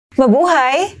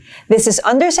Mabuhay! This is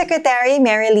Undersecretary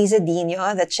Mary Liza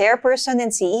Dino, the Chairperson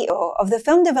and CEO of the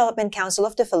Film Development Council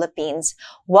of the Philippines,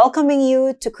 welcoming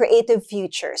you to Creative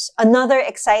Futures, another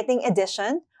exciting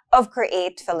edition of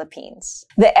Create Philippines.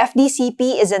 The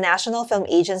FDCP is a national film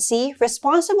agency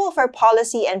responsible for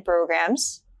policy and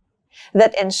programs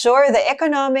that ensure the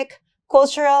economic,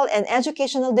 cultural, and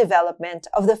educational development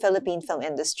of the Philippine film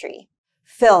industry.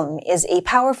 Film is a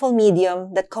powerful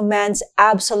medium that commands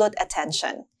absolute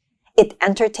attention. It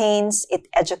entertains, it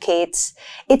educates,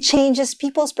 it changes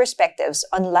people's perspectives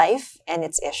on life and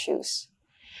its issues.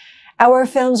 Our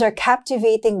films are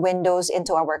captivating windows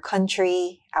into our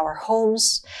country, our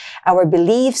homes, our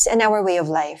beliefs, and our way of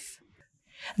life.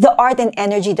 The art and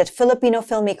energy that Filipino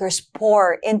filmmakers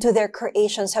pour into their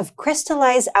creations have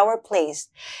crystallized our place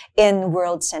in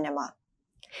world cinema.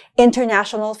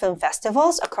 International film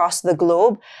festivals across the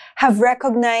globe have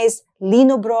recognized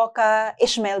Lino Broca,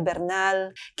 Ishmael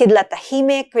Bernal, Kidlat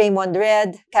Tahimik, Raymond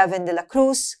Red, Kevin de la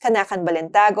Cruz, Kanakan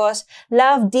Balintagos,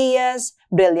 Lav Diaz,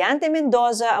 Brillante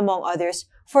Mendoza, among others,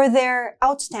 for their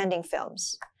outstanding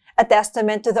films. A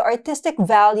testament to the artistic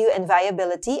value and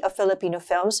viability of Filipino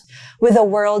films with the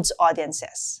world's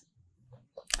audiences.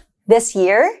 This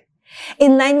year,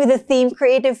 in line with the theme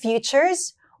Creative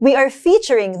Futures, we are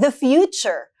featuring the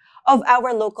future of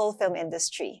our local film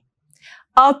industry.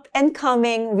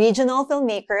 Up-and-coming regional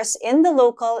filmmakers in the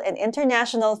local and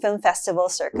international film festival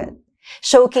circuit.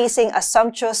 Showcasing a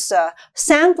sumptuous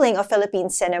sampling of Philippine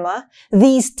cinema,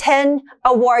 these 10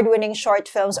 award-winning short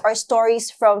films are stories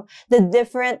from the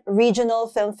different regional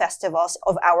film festivals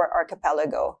of our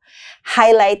archipelago,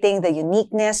 highlighting the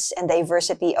uniqueness and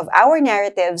diversity of our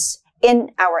narratives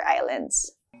in our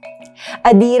islands.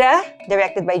 Adira,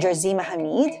 directed by Jorzima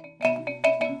Hamid.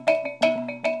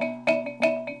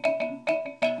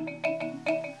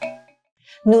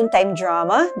 Noontime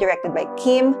Drama, directed by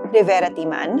Kim Rivera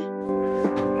Timan.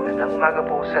 Magandang umaga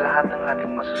po sa lahat ng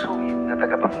ating masusugid na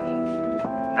tagapakinig.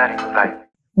 Narito tayo.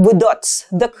 Budots,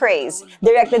 The Craze,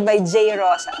 directed by Jay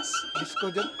Rosas.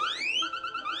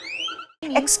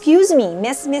 Excuse Me,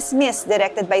 Miss,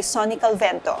 directed by Sonny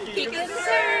Calvento.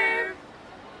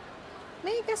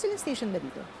 May gasoline station ba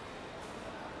dito?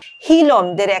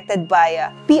 Hilom, directed by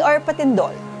PR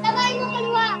Patindol. Tabay mo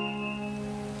kaliwa!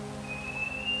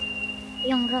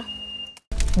 Yung ra.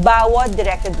 Bawod,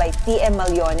 directed by T.M.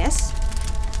 Maliones.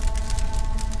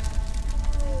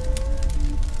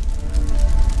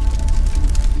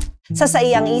 Sa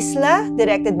Saiyang Isla,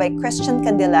 directed by Christian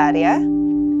Candelaria.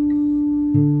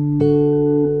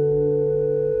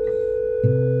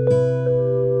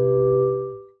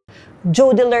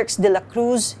 Jodelurks de la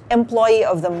Cruz, Employee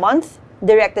of the Month,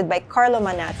 directed by Carlo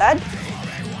Manatad.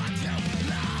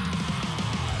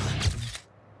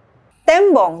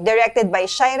 Tembong, directed by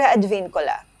Shaira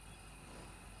Advincola.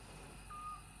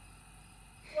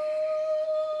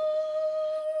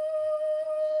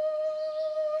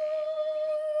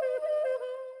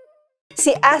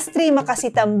 Si Astri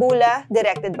Makasitambula,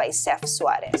 directed by Seth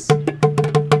Suarez.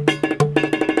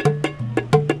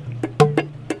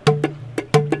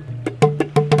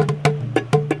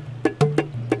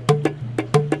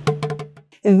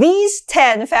 These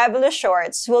 10 fabulous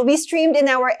shorts will be streamed in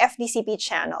our FDCP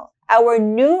channel, our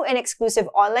new and exclusive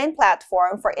online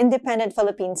platform for independent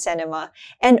Philippine cinema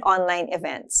and online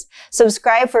events.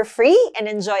 Subscribe for free and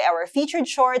enjoy our featured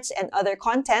shorts and other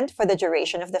content for the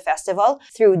duration of the festival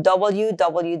through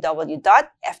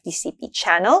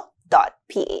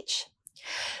www.fdcpchannel.ph.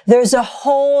 There's a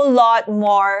whole lot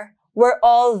more where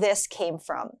all this came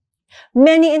from.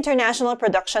 Many international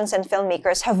productions and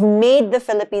filmmakers have made the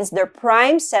Philippines their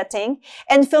prime setting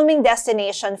and filming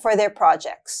destination for their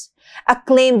projects.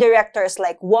 Acclaimed directors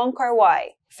like Wong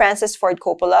Kar-wai, Francis Ford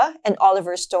Coppola, and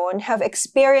Oliver Stone have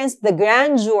experienced the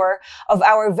grandeur of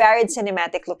our varied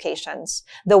cinematic locations,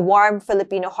 the warm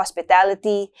Filipino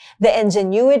hospitality, the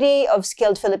ingenuity of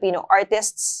skilled Filipino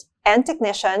artists and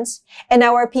technicians, and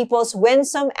our people's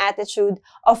winsome attitude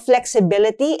of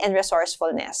flexibility and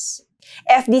resourcefulness.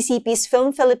 FDCP's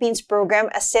Film Philippines program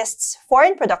assists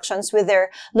foreign productions with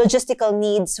their logistical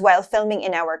needs while filming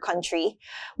in our country,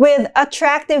 with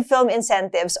attractive film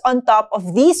incentives on top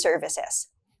of these services.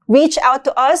 Reach out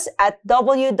to us at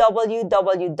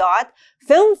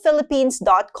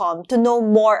www.filmphilippines.com to know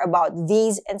more about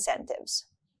these incentives.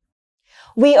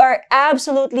 We are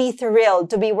absolutely thrilled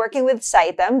to be working with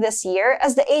SITEM this year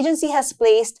as the agency has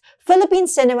placed Philippine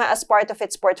cinema as part of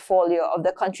its portfolio of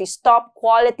the country's top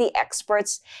quality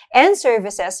experts and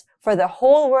services for the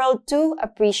whole world to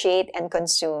appreciate and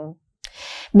consume.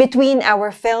 Between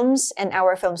our films and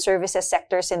our film services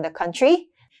sectors in the country,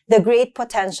 the great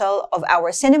potential of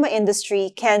our cinema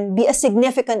industry can be a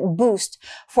significant boost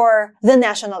for the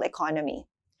national economy.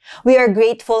 We are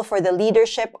grateful for the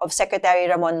leadership of Secretary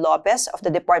Ramon Lopez of the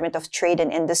Department of Trade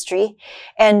and Industry,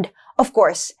 and of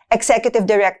course, Executive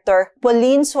Director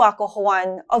Pauline Suaco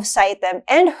Juan of SITEM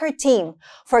and her team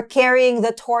for carrying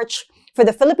the torch for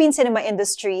the Philippine cinema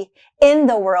industry in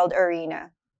the world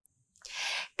arena.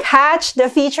 Catch the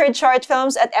featured short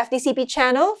films at FDCP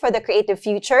channel for the creative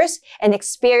futures and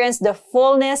experience the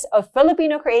fullness of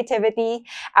Filipino creativity,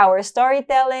 our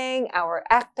storytelling, our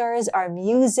actors, our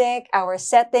music, our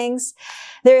settings.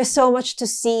 There is so much to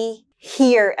see,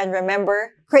 hear, and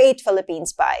remember. Create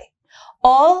Philippines by.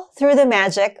 All through the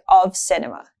magic of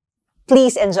cinema.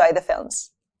 Please enjoy the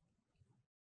films.